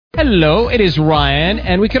Hello, it is Ryan,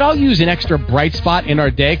 and we could all use an extra bright spot in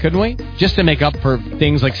our day, couldn't we? Just to make up for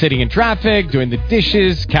things like sitting in traffic, doing the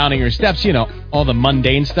dishes, counting your steps, all the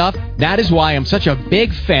mundane stuff. That is why I'm such a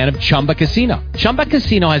big fan of Chumba Casino. Chumba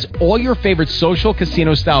Casino has all your favorite social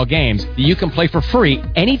casino-style games that you can play for free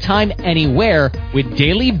anytime, anywhere with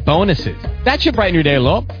daily bonuses. That should brighten your day a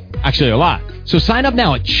little. Actually, a lot. So sign up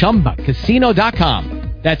now at ChumbaCasino.com.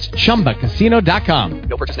 That's ChumbaCasino.com.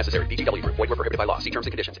 No purchase necessary. VGW Group. Void where prohibited by law. See terms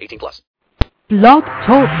and conditions. 18+. Blog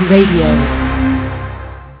Talk Radio.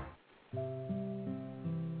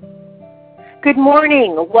 Good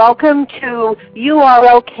morning. Welcome to You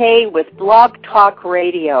Are Okay with Blog Talk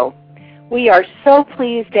Radio. We are so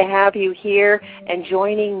pleased to have you here and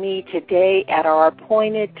joining me today at our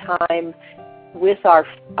appointed time with our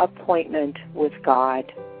appointment with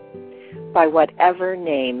God, by whatever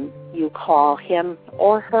name you call him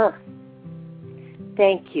or her.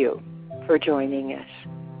 Thank you for joining us.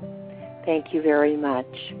 Thank you very much.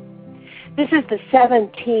 This is the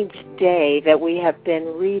 17th day that we have been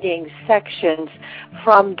reading sections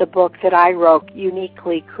from the book that I wrote,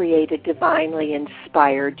 Uniquely Created, Divinely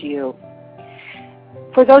Inspired You.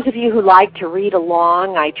 For those of you who like to read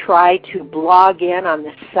along, I try to blog in on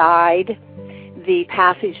the side the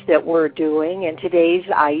passage that we're doing, and today's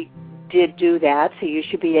I did do that, so you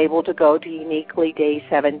should be able to go to Uniquely Day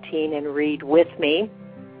 17 and read with me.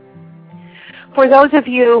 For those of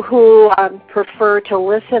you who prefer to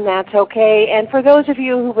listen, that's okay. And for those of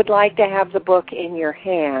you who would like to have the book in your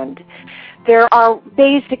hand, there are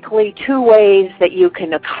basically two ways that you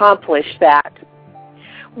can accomplish that.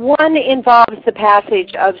 One involves the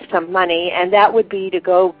passage of some money, and that would be to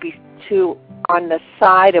go to on the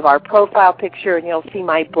side of our profile picture, and you'll see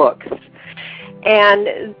my books.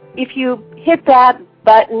 And if you hit that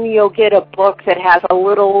button, you'll get a book that has a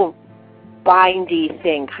little bindy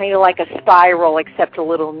thing, kind of like a spiral, except a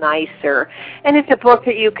little nicer. And it's a book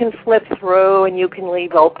that you can flip through and you can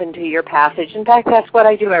leave open to your passage. In fact, that's what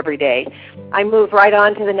I do every day. I move right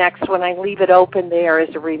on to the next one. I leave it open there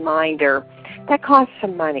as a reminder. That costs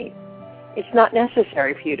some money. It's not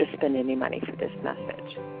necessary for you to spend any money for this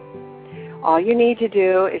message. All you need to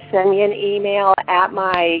do is send me an email at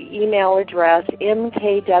my email address,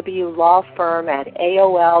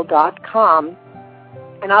 mkwlawfirm@aol.com,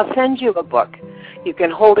 and I'll send you a book. You can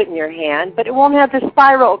hold it in your hand, but it won't have the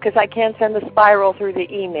spiral because I can't send the spiral through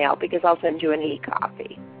the email because I'll send you an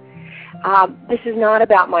e-copy. This is not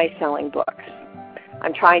about my selling books.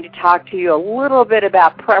 I'm trying to talk to you a little bit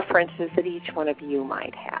about preferences that each one of you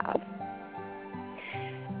might have,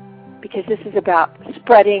 because this is about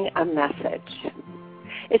spreading a message.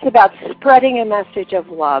 It's about spreading a message of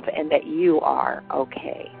love and that you are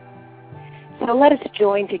okay. So let us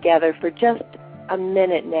join together for just a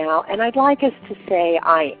minute now, and I'd like us to say,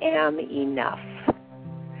 I am enough.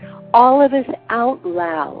 All of us out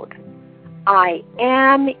loud. I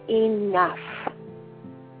am enough.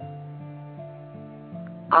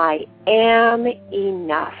 I am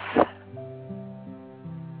enough.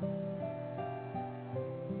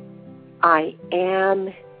 I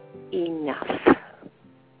am enough.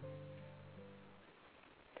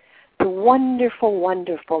 The wonderful,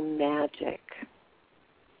 wonderful magic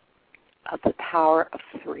of the power of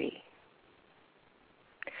three.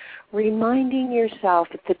 Reminding yourself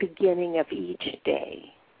at the beginning of each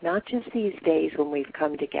day, not just these days when we've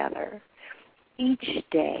come together, each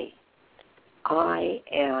day, I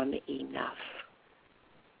am enough.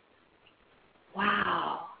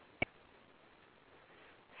 Wow.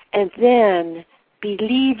 And then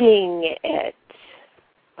believing it,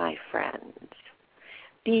 my friends.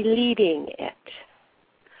 Believing it.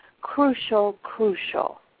 Crucial,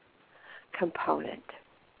 crucial component.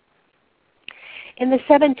 In the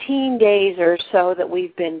 17 days or so that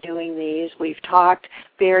we've been doing these, we've talked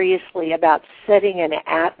variously about setting an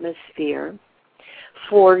atmosphere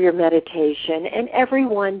for your meditation, and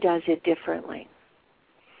everyone does it differently.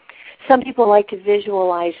 Some people like to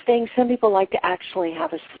visualize things. Some people like to actually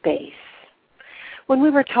have a space. When we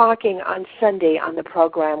were talking on Sunday on the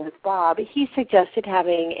program with Bob, he suggested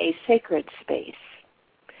having a sacred space.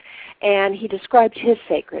 And he described his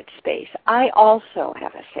sacred space. I also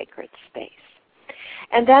have a sacred space.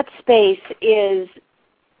 And that space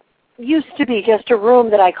used to be just a room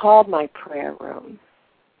that I called my prayer room.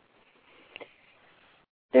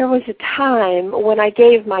 There was a time when I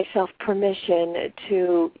gave myself permission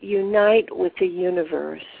to unite with the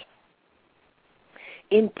universe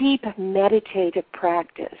in deep meditative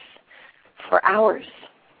practice for hours.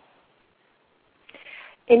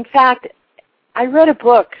 In fact, I read a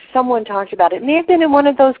book, someone talked about it. It may have been in one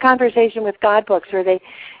of those Conversation with God books where they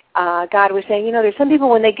God was saying, there's some people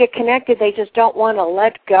when they get connected, they just don't want to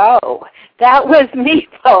let go. That was me,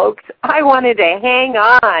 folks. I wanted to hang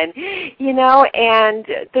on, and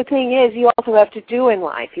the thing is, you also have to do in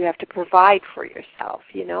life. You have to provide for yourself,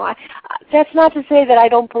 That's not to say that I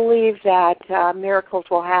don't believe that miracles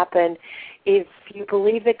will happen if you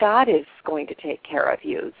believe that God is going to take care of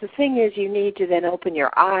you. The thing is, you need to then open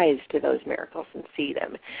your eyes to those miracles and see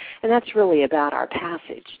them. And that's really about our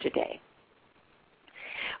passage today.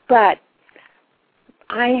 But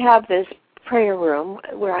I have this prayer room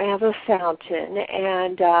where I have a fountain,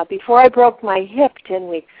 and before I broke my hip 10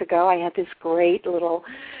 weeks ago, I had this great little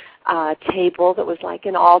table that was like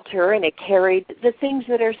an altar, and it carried the things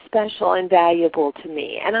that are special and valuable to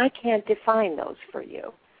me, and I can't define those for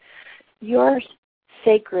you. Your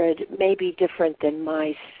sacred may be different than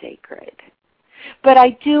my sacred, but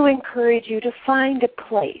I do encourage you to find a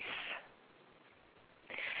place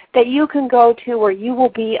that you can go to where you will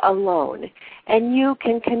be alone and you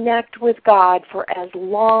can connect with God for as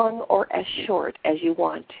long or as short as you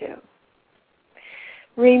want to.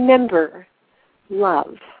 Remember,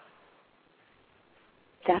 love.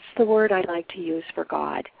 That's the word I like to use for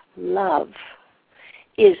God. Love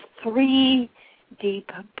is 3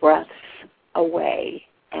 deep breaths away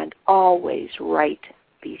and always right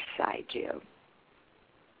beside you.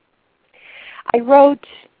 I wrote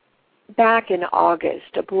back in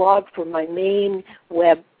August a blog for my main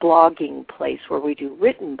web blogging place where we do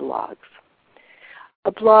written blogs,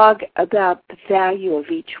 a blog about the value of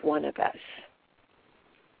each one of us.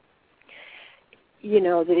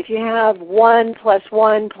 That if you have 1 plus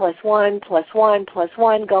 1 plus 1 plus 1 plus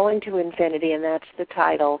 1 going to infinity, and that's the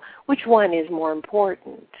title, which one is more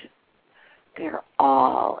important? They're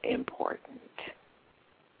all important.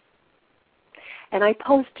 And I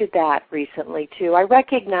posted that recently, too. I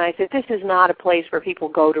recognize that this is not a place where people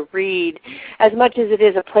go to read as much as it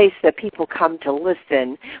is a place that people come to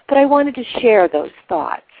listen. But I wanted to share those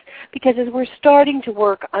thoughts because as we're starting to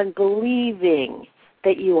work on believing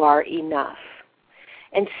that you are enough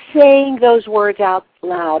and saying those words out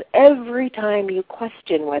loud every time you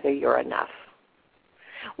question whether you're enough,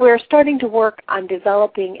 we're starting to work on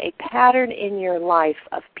developing a pattern in your life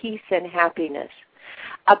of peace and happiness.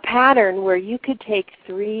 A pattern where you could take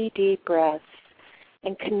 3 deep breaths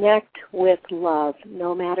and connect with love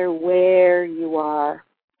no matter where you are.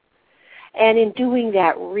 And in doing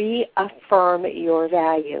that, reaffirm your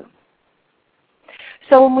value.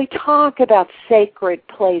 So when we talk about sacred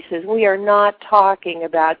places, we are not talking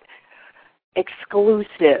about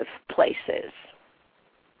exclusive places.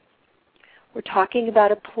 We're talking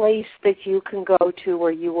about a place that you can go to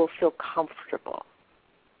where you will feel comfortable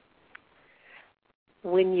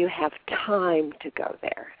when you have time to go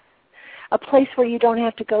there. A place where you don't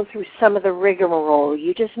have to go through some of the rigmarole.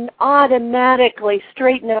 You just automatically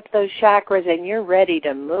straighten up those chakras and you're ready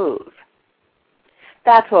to move.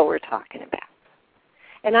 That's what we're talking about.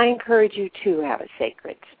 And I encourage you to have a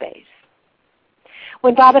sacred space.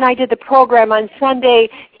 When Bob and I did the program on Sunday,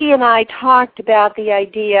 he and I talked about the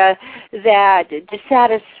idea that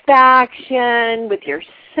dissatisfaction with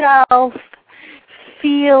yourself,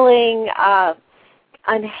 feeling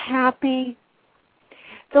unhappy,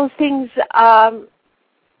 those things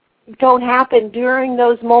don't happen during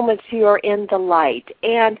those moments you're in the light.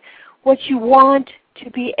 And what you want to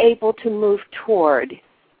be able to move toward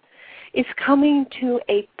is coming to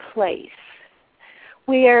a place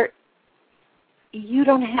where you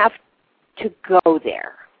don't have to go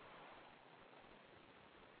there.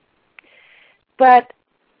 But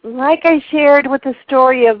like I shared with the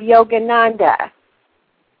story of Yogananda,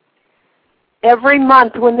 every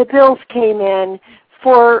month when the bills came in,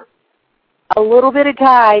 for a little bit of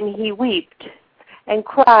time he wept and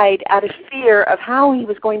cried out of fear of how he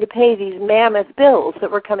was going to pay these mammoth bills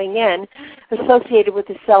that were coming in associated with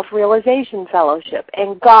the Self-Realization Fellowship.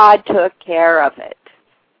 And God took care of it.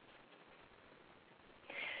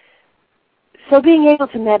 So being able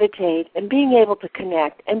to meditate and being able to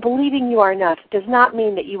connect and believing you are enough does not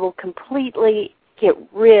mean that you will completely get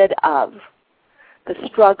rid of the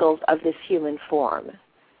struggles of this human form.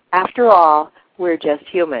 After all, we're just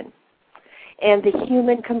human. And the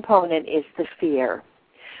human component is the fear.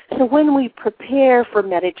 So when we prepare for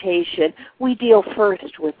meditation, we deal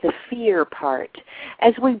first with the fear part.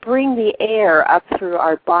 As we bring the air up through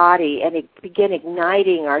our body and begin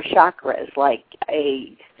igniting our chakras like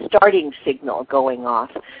a starting signal going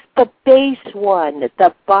off, the base one,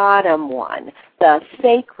 the bottom one, the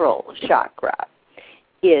sacral chakra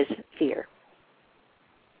is fear.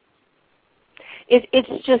 It's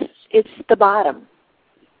the bottom.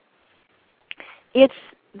 It's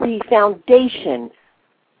the foundation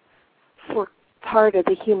for part of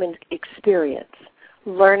the human experience,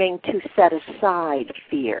 learning to set aside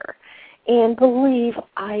fear and believe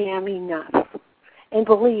I am enough, and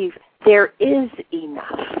believe there is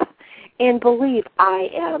enough, and believe I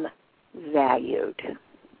am valued.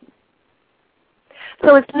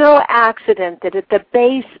 So it's no accident that at the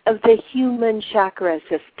base of the human chakra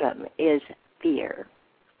system is fear.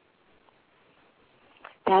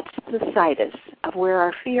 That's the situs of where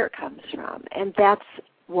our fear comes from, and that's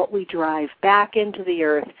what we drive back into the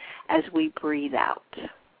earth as we breathe out.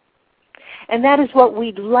 And that is what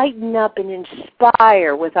we lighten up and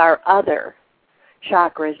inspire with our other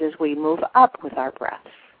chakras as we move up with our breaths.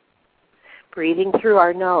 Breathing through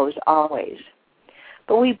our nose always.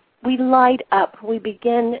 But we light up. We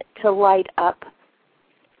begin to light up.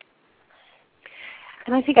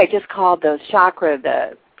 And I think I just called those chakra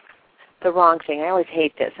the wrong thing. I always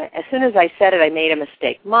hate this. As soon as I said it, I made a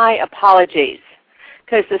mistake. My apologies.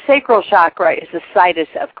 Because the sacral chakra is the situs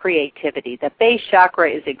of creativity. The base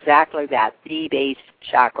chakra is exactly that, the base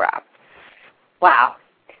chakra. Wow.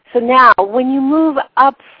 So now, when you move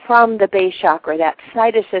up from the base chakra, that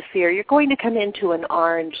situs of fear, you're going to come into an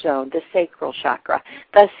orange zone, the sacral chakra.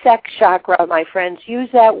 The sex chakra, my friends, use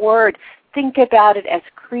that word. Think about it as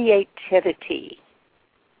creativity.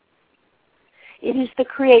 It is the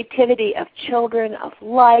creativity of children, of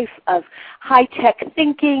life, of high-tech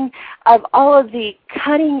thinking, of all of the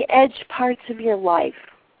cutting-edge parts of your life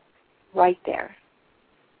right there.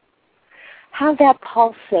 Have that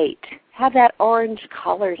pulsate. Have that orange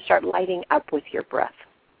color start lighting up with your breath.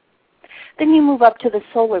 Then you move up to the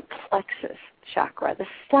solar plexus chakra, the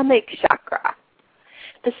stomach chakra.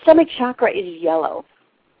 The stomach chakra is yellow.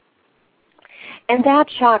 And that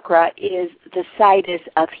chakra is the situs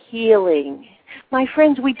of healing. My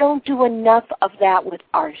friends, we don't do enough of that with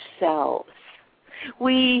ourselves.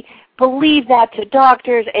 We believe that to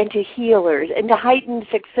doctors and to healers and to heightened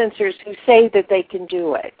sixth sensors who say that they can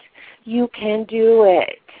do it. You can do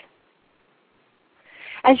it.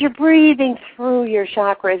 As you're breathing through your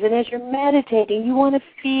chakras and as you're meditating, you want to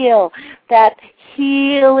feel that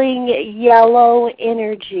healing yellow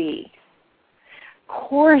energy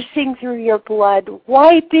coursing through your blood,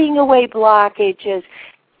 wiping away blockages,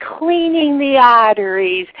 cleaning the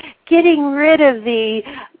arteries, getting rid of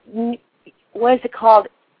the, what is it called,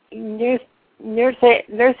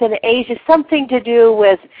 nervinasia, something to do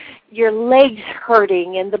with your legs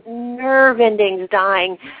hurting and the nerve endings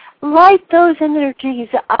dying. Light those energies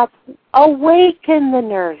up. Awaken the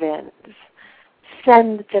nerve ends.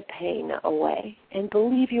 Send the pain away. And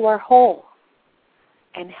believe you are whole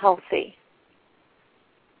and healthy,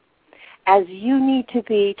 as you need to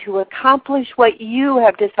be to accomplish what you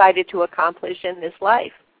have decided to accomplish in this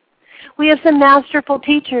life. We have some masterful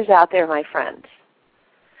teachers out there, my friends.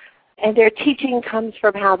 And their teaching comes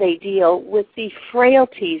from how they deal with the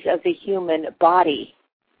frailties of the human body.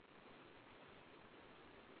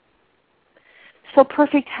 So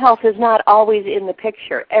perfect health is not always in the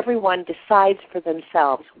picture. Everyone decides for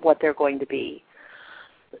themselves what they're going to be.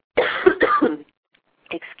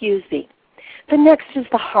 Excuse me. The next is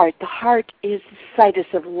the heart. The heart is the situs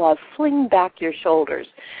of love. Fling back your shoulders.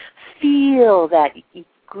 Feel that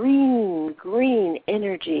green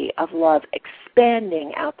energy of love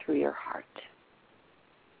expanding out through your heart.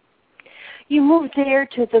 You move there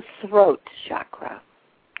to the throat chakra.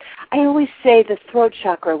 I always say the throat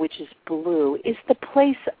chakra, which is blue, is the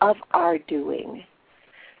place of our doing,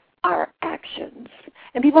 our actions.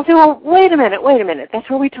 And people say, well, wait a minute, that's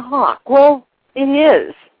where we talk. Well, it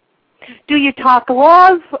is. Do you talk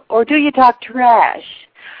love or do you talk trash?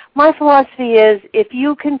 My philosophy is if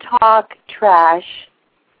you can talk trash,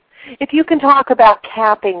 if you can talk about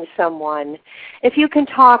capping someone, if you can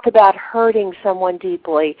talk about hurting someone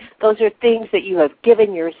deeply, those are things that you have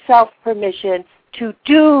given yourself permission to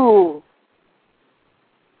do.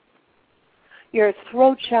 Your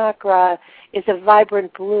throat chakra is a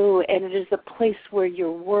vibrant blue, and it is a place where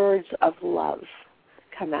your words of love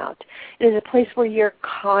come out. It is a place where your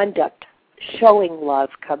conduct, showing love,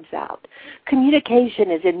 comes out.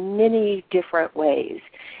 Communication is in many different ways.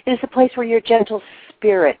 It is a place where your gentle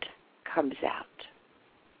spirit comes out.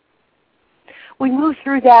 We move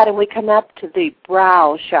through that and we come up to the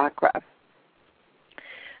brow chakra,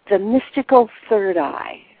 the mystical third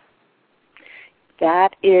eye.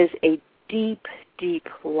 That is a deep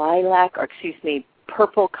lilac,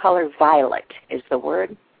 purple color, violet is the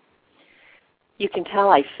word. You can tell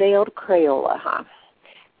I failed Crayola, huh?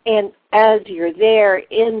 And as you're there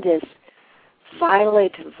in this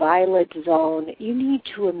violet zone, you need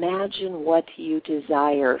to imagine what you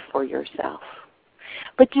desire for yourself.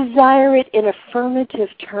 but desire it in affirmative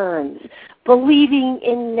terms, believing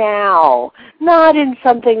in now, not in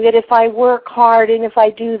something that if I work hard and if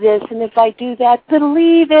I do this and if I do that.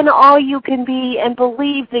 Believe in all you can be and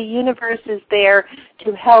believe the universe is there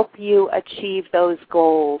to help you achieve those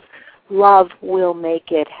goals. Love will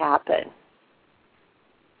make it happen.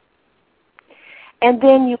 And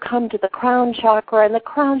then you come to the crown chakra, and the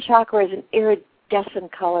crown chakra is an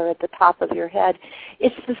iridescent color at the top of your head.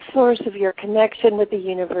 It's the source of your connection with the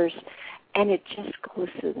universe, and it just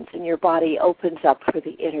glistens, and your body opens up for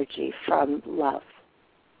the energy from love,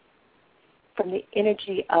 from the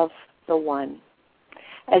energy of the one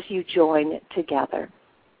as you join together.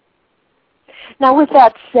 Now, with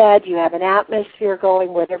that said, you have an atmosphere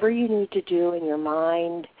going, whatever you need to do in your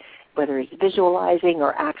mind, whether it's visualizing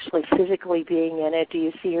or actually physically being in it. Do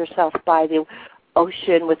you see yourself by the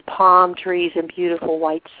ocean with palm trees and beautiful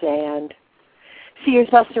white sand? See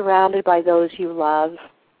yourself surrounded by those you love.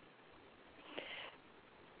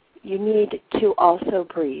 You need to also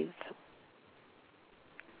breathe.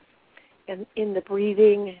 And in the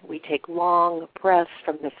breathing, we take long breaths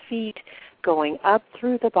from the feet, going up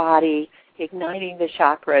through the body, igniting the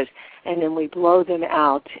chakras, and then we blow them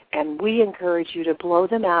out. And we encourage you to blow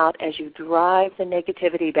them out as you drive the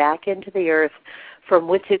negativity back into the earth from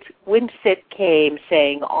whence it came,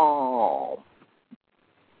 saying, Om.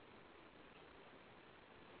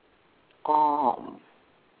 Om.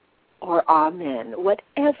 Or Amen.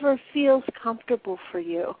 Whatever feels comfortable for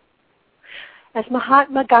you. As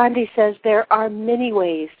Mahatma Gandhi says, there are many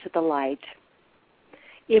ways to the light.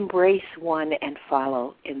 Embrace one and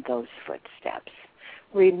follow in those footsteps,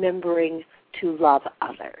 remembering to love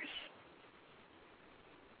others.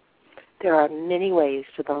 There are many ways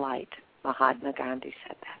to the light. Mahatma Gandhi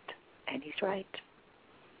said that, and he's right.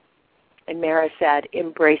 And Mara said,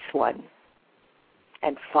 embrace one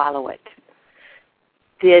and follow it.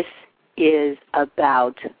 This is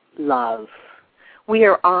about love. We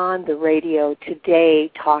are on the radio today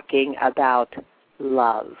talking about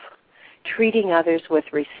love. Treating others with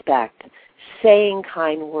respect, saying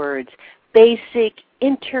kind words, basic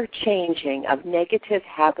interchanging of negative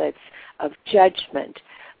habits, of judgment,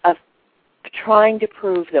 of trying to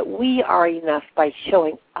prove that we are enough by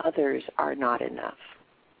showing others are not enough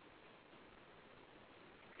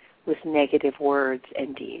with negative words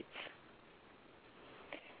and deeds.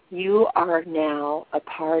 You are now a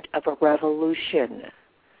part of a revolution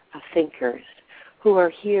of thinkers who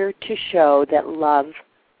are here to show that love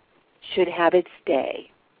should have its day.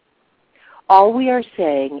 All we are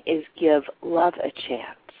saying is give love a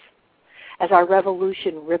chance. As our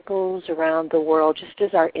revolution ripples around the world, just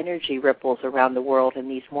as our energy ripples around the world in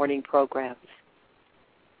these morning programs,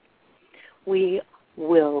 we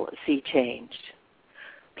will see change.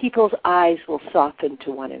 People's eyes will soften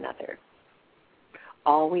to one another.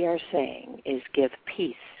 All we are saying is give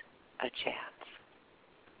peace a chance.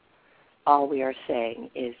 All we are saying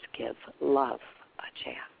is give love a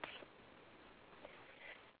chance.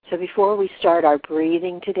 So before we start our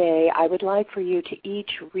breathing today, I would like for you to each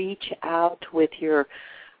reach out with your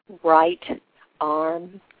right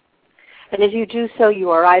arm. And as you do so, you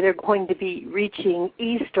are either going to be reaching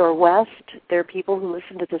east or west. There are people who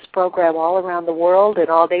listen to this program all around the world and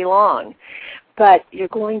all day long. But you're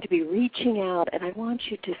going to be reaching out, and I want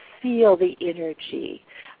you to feel the energy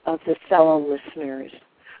of the fellow listeners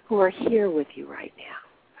who are here with you right now,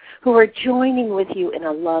 who are joining with you in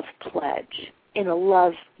a love pledge, in a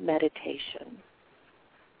love meditation.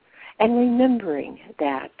 And remembering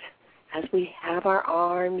that as we have our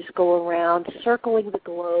arms go around, circling the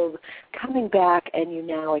globe, coming back, and you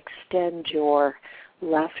now extend your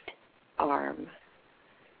left arm.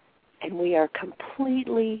 And we are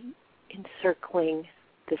completely encircling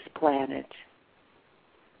this planet.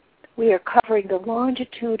 We are covering the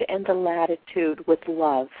longitude and the latitude with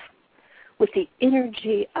love, with the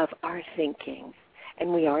energy of our thinking.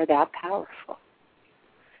 And we are that powerful.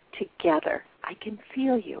 Together, I can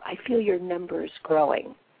feel you. I feel your numbers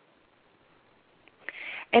growing.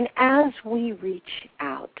 And as we reach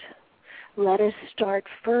out, let us start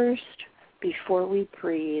first, before we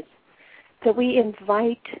breathe, that we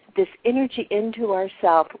invite this energy into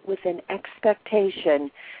ourselves with an expectation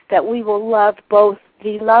that we will love both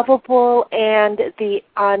the lovable and the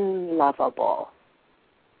unlovable.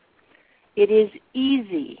 It is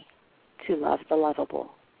easy to love the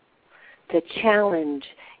lovable. The challenge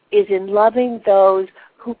is in loving those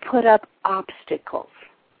who put up obstacles.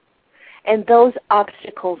 And those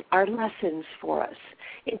obstacles are lessons for us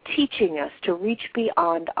in teaching us to reach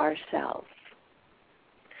beyond ourselves,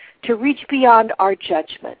 to reach beyond our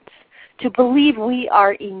judgments, to believe we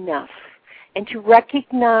are enough, and to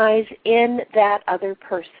recognize in that other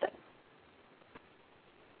person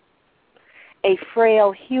a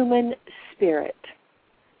frail human spirit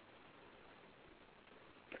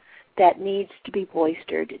that needs to be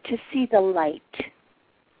bolstered, to see the light,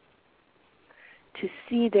 to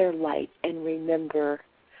see their light and remember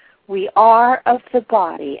we are of the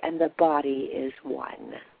body and the body is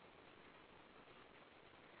one.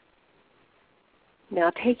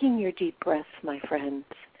 Now taking your deep breaths, my friends,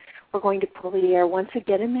 we're going to pull the air once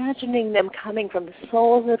again, imagining them coming from the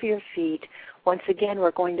soles of your feet. Once again,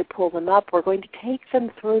 we're going to pull them up. We're going to take them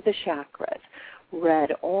through the chakras.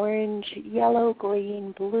 Red, orange, yellow,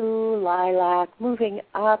 green, blue, lilac, moving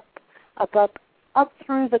up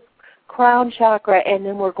through the crown chakra, and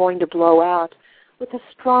then we're going to blow out with a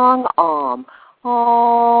strong Om. Om.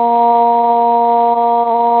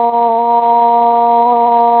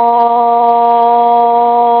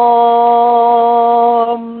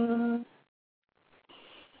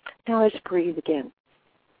 Now let's breathe again.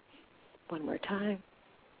 One more time.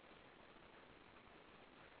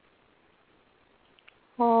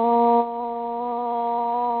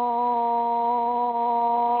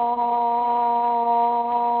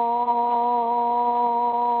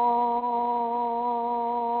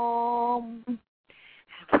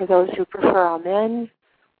 For those who prefer Amen,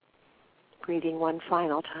 breathing one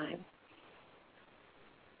final time.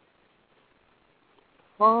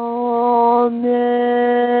 Amen.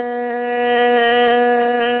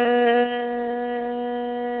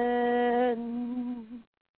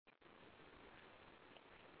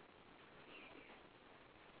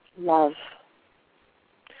 Love,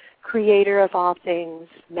 creator of all things,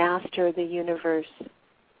 master of the universe,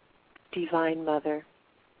 divine mother,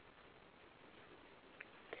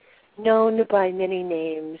 known by many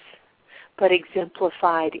names, but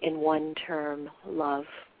exemplified in one term, love.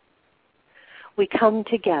 We come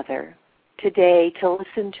together today to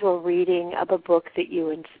listen to a reading of a book that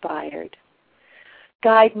you inspired.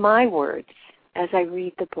 Guide my words as I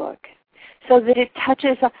read the book so that it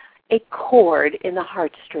touches a chord in the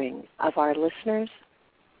heartstring of our listeners,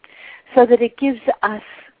 so that it gives us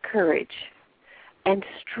courage and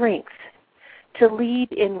strength to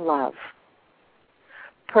lead in love.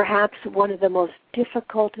 Perhaps one of the most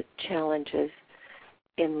difficult challenges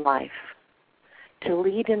in life, to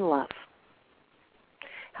lead in love.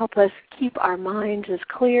 Help us keep our minds as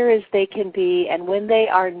clear as they can be, and when they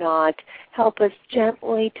are not, help us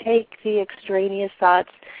gently take the extraneous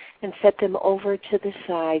thoughts and set them over to the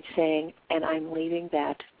side, saying, and I'm leaving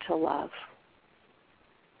that to love.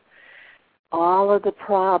 All of the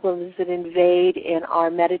problems that invade in our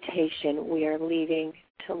meditation, we are leaving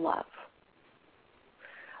to love.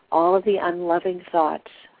 All of the unloving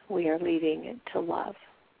thoughts, we are leaving to love.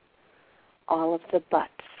 All of the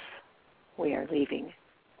buts, we are leaving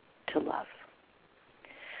to love.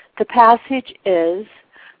 The passage is,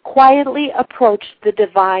 quietly approach the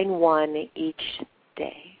Divine One each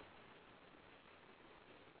day.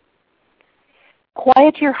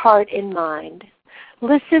 Quiet your heart and mind.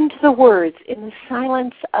 Listen to the words in the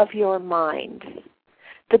silence of your mind.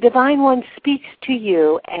 The Divine One speaks to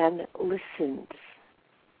you and listens.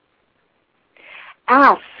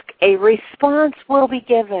 Ask, a response will be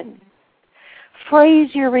given.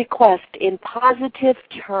 Phrase your request in positive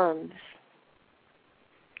terms.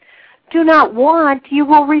 Do not want, you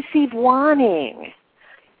will receive wanting.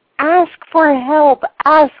 Ask for help,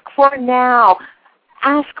 ask for now.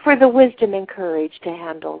 Ask for the wisdom and courage to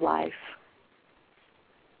handle life.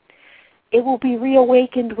 It will be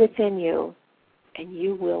reawakened within you, and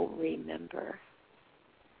you will remember.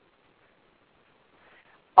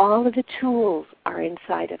 All of the tools are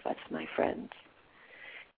inside of us, my friends.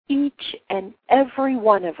 Each and every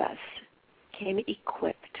one of us came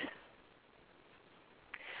equipped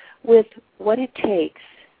with what it takes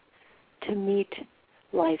to meet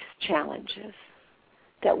life's challenges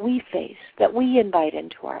that we face, that we invite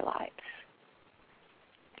into our lives.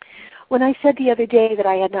 When I said the other day that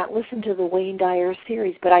I had not listened to the Wayne Dyer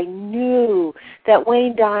series, but I knew that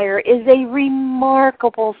Wayne Dyer is a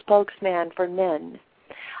remarkable spokesman for men,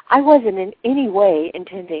 I wasn't in any way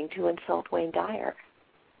intending to insult Wayne Dyer.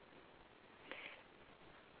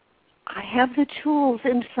 I have the tools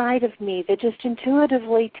inside of me that just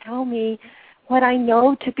intuitively tell me what I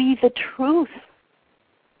know to be the truth.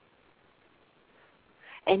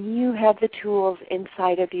 And you have the tools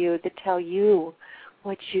inside of you that tell you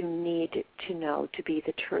what you need to know to be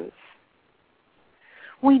the truth.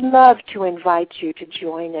 We love to invite you to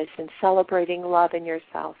join us in celebrating love in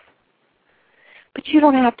yourself. But you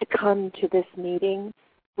don't have to come to this meeting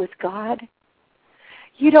with God.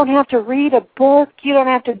 You don't have to read a book. You don't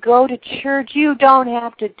have to go to church. You don't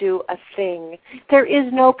have to do a thing. There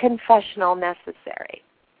is no confessional necessary.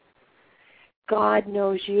 God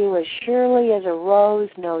knows you as surely as a rose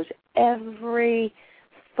knows every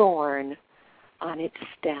thorn on its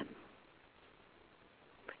stem,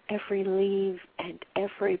 every leaf and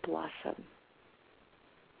every blossom.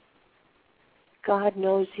 God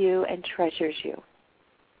knows you and treasures you.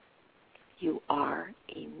 You are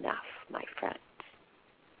enough, my friends.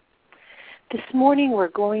 This morning we're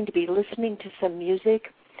going to be listening to some music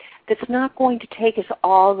that's not going to take us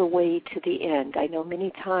all the way to the end. I know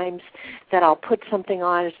many times that I'll put something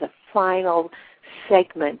on as the final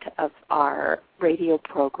segment of our radio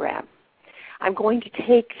program. I'm going to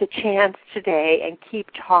take the chance today and keep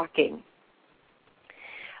talking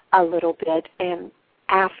a little bit and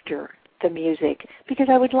after the music, because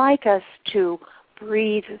I would like us to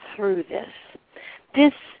breathe through this.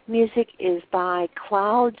 This music is by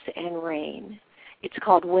Clouds and Rain. It's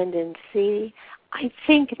called Wind and Sea. I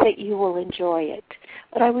think that you will enjoy it,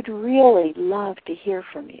 but I would really love to hear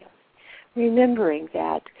from you. Remembering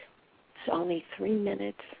that it's only 3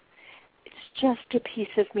 minutes. It's just a piece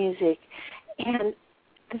of music. And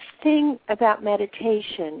the thing about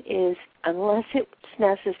meditation is, unless it's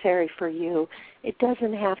necessary for you, it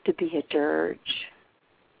doesn't have to be a dirge.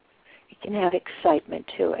 It can have excitement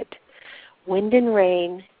to it. Wind and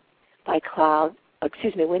Rain by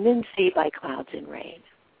Wind and Sea by Clouds and Rain.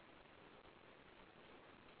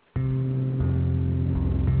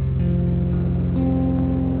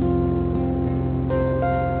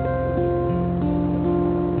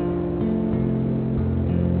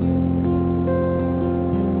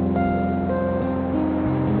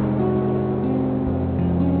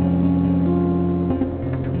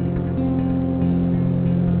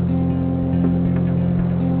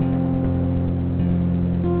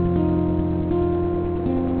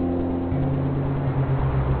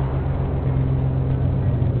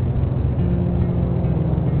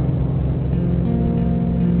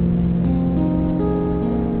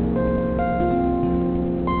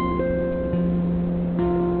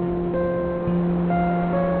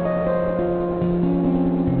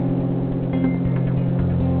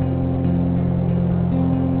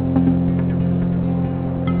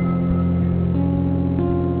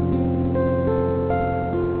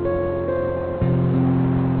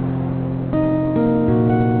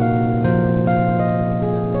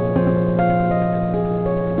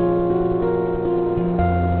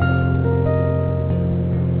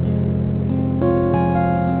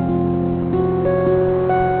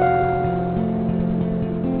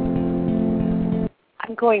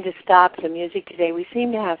 Going to stop the music today. We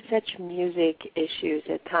seem to have such music issues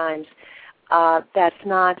at times. That's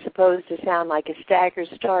not supposed to sound like a stagger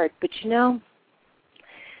start, but you know,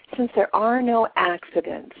 since there are no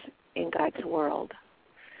accidents in God's world,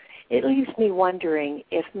 it leaves me wondering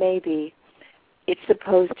if maybe it's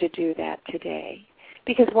supposed to do that today,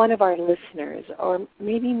 because one of our listeners, or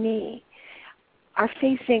maybe me, are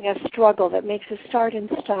facing a struggle that makes us start and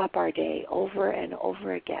stop our day over and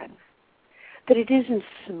over again. That it isn't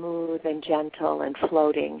smooth and gentle and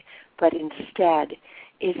floating, but instead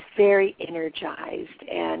is very energized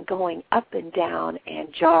and going up and down and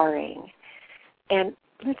jarring. And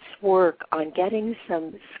let's work on getting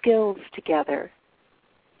some skills together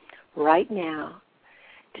right now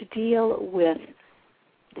to deal with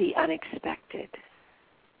the unexpected,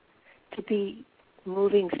 to be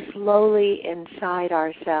moving slowly inside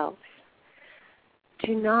ourselves,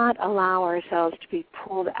 to not allow ourselves to be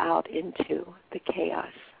pulled out into the chaos,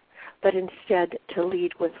 but instead to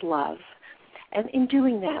lead with love. And in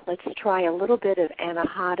doing that, let's try a little bit of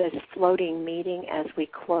Anahata's floating meeting as we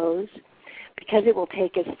close, because it will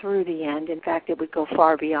take us through the end. In fact, it would go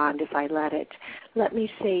far beyond if I let it. Let me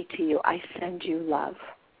say to you, I send you love.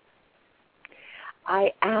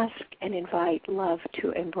 I ask and invite love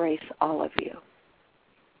to embrace all of you.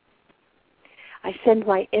 I send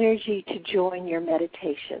my energy to join your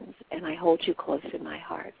meditations, and I hold you close in my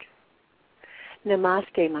heart.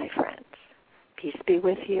 Namaste, my friends. Peace be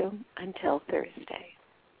with you until Thursday.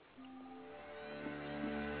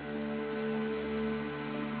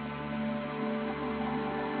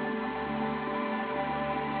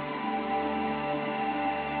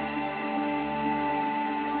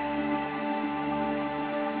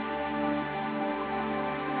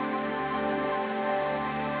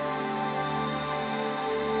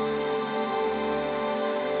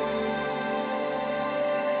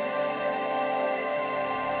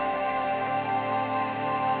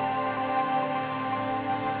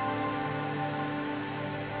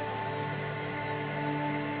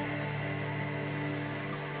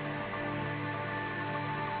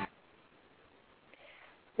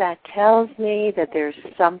 That tells me that there's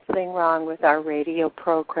something wrong with our radio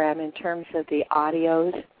program in terms of the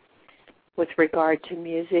audios with regard to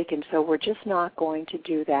music, and so we're just not going to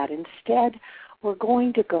do that. Instead, we're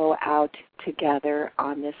going to go out together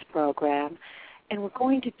on this program, and we're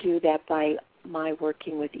going to do that by my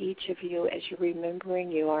working with each of you as you're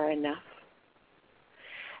remembering you are enough,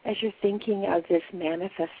 as you're thinking of this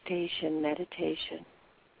manifestation meditation,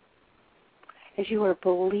 as you are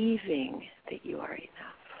believing that you are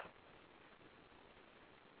enough.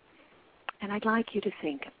 And I'd like you to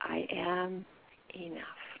think, I am enough.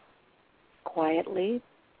 Quietly,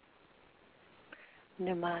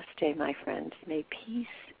 namaste, my friends. May peace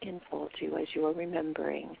enfold you as you are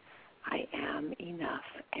remembering, I am enough,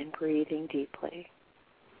 and breathing deeply.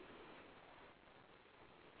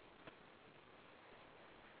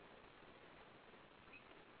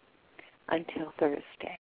 Until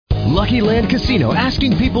Thursday. Lucky Land Casino,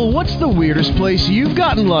 asking people, what's the weirdest place you've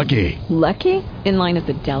gotten lucky? Lucky? In line at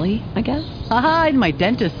the deli, I guess? Aha, in my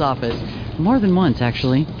dentist's office. More than once,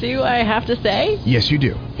 actually. Do I have to say? Yes, you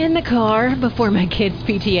do. In the car before my kids'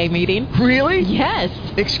 PTA meeting. Really? Yes.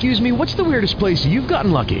 Excuse me, what's the weirdest place you've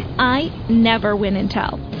gotten lucky? I never win and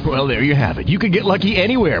tell. Well, there you have it. You can get lucky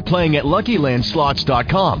anywhere, playing at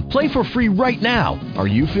LuckyLandSlots.com. Play for free right now. Are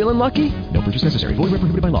you feeling lucky? No purchase necessary. Void where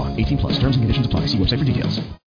prohibited by law. 18+. Terms and conditions apply. See website for details.